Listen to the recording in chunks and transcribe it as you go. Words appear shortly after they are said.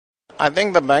I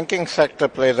think the banking sector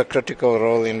plays a critical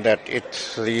role in that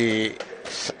it's the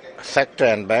sector,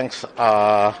 and banks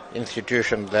are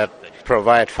institutions that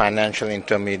provide financial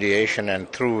intermediation and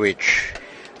through which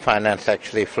finance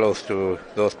actually flows to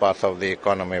those parts of the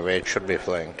economy where it should be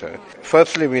flowing to.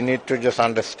 Firstly, we need to just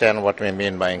understand what we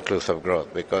mean by inclusive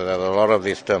growth, because there's a lot of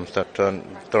these terms that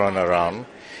thrown around.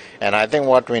 And I think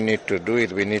what we need to do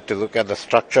is we need to look at the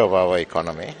structure of our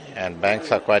economy, and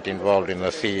banks are quite involved in the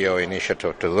CEO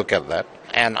initiative to look at that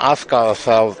and ask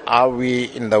ourselves, are we,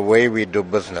 in the way we do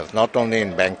business, not only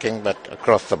in banking but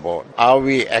across the board, are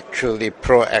we actually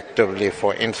proactively,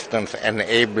 for instance,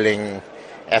 enabling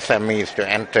SMEs to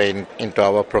enter into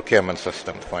our procurement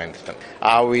systems, for instance?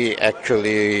 Are we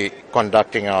actually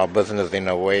conducting our business in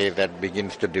a way that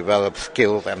begins to develop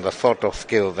skills and the sort of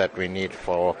skills that we need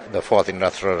for the fourth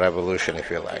industrial revolution,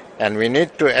 if you like? And we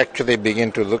need to actually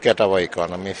begin to look at our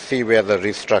economy, see where the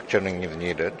restructuring is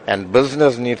needed, and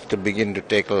business needs to begin to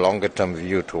take a longer-term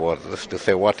view towards this, to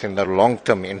say what's in the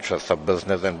long-term interests of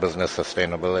business and business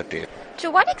sustainability. To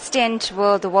what extent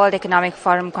will the World Economic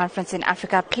Forum Conference in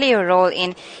Africa play a role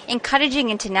in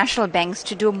encouraging international banks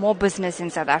to do more business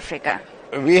in South Africa?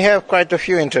 We have quite a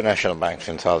few international banks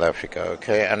in South Africa,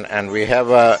 okay, and we have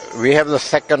the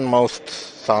second most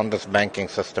soundest banking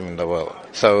system in the world.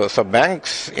 So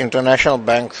banks, international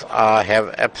banks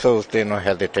have absolutely no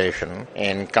hesitation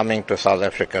in coming to South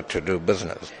Africa to do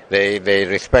business. They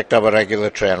respect our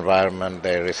regulatory environment.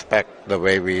 They respect the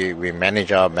way we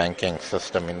manage our banking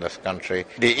system in this country.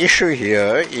 The issue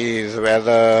here is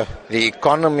whether the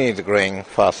economy is growing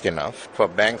fast enough for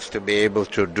banks to be able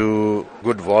to do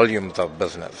good volumes of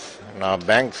business. Now,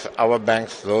 our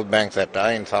banks, those banks that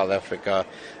are in South Africa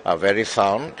are very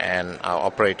sound and are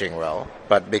operating well.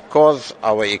 But because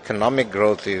our economic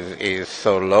growth is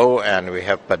so low and we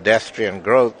have pedestrian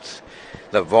growth,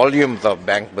 the volumes of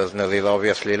bank business is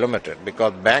obviously limited,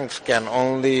 because banks can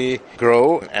only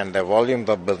grow and the volumes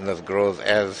of business grows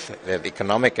as there's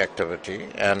economic activity,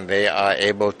 and they are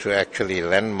able to actually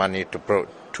lend money to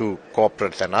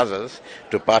corporates and others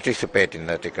to participate in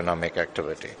that economic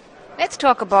activity. Let's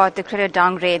talk about the credit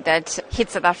downgrade that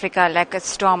hit South Africa like a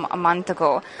storm a month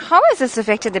ago. How has this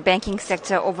affected the banking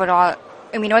sector overall?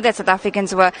 And we know that South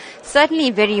Africans were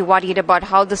certainly very worried about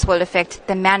how this will affect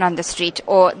the man on the street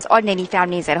or ordinary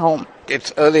families at home.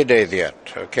 It's early days yet,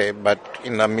 okay, but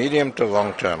in the medium to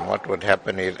long term, what would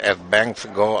happen is as banks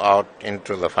go out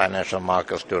into the financial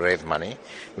markets to raise money,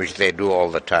 which they do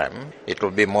all the time, it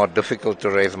will be more difficult to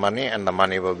raise money and the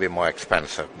money will be more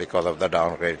expensive because of the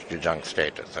downgrade to junk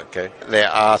status, okay. There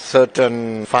are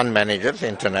certain fund managers,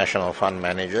 international fund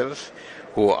managers,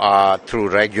 who are, through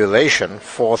regulation,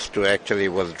 forced to actually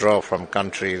withdraw from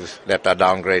countries that are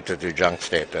downgraded to junk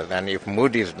status. And if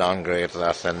Moody's downgrades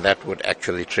us, then that would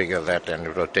actually trigger that and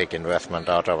it will take investment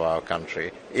out of our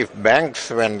country. If banks,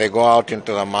 when they go out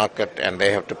into the market and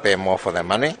they have to pay more for their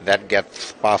money, that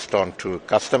gets passed on to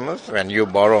customers. When you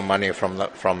borrow money from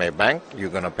a bank, you're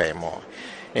going to pay more.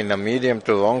 In the medium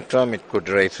to long term, it could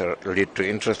lead to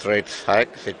interest rates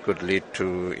hikes. It could lead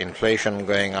to inflation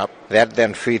going up. That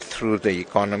then feeds through the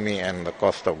economy and the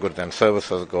cost of goods and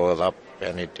services goes up,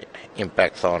 and it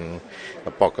impacts on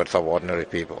the pockets of ordinary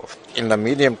people. In the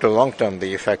medium to long term,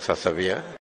 the effects are severe.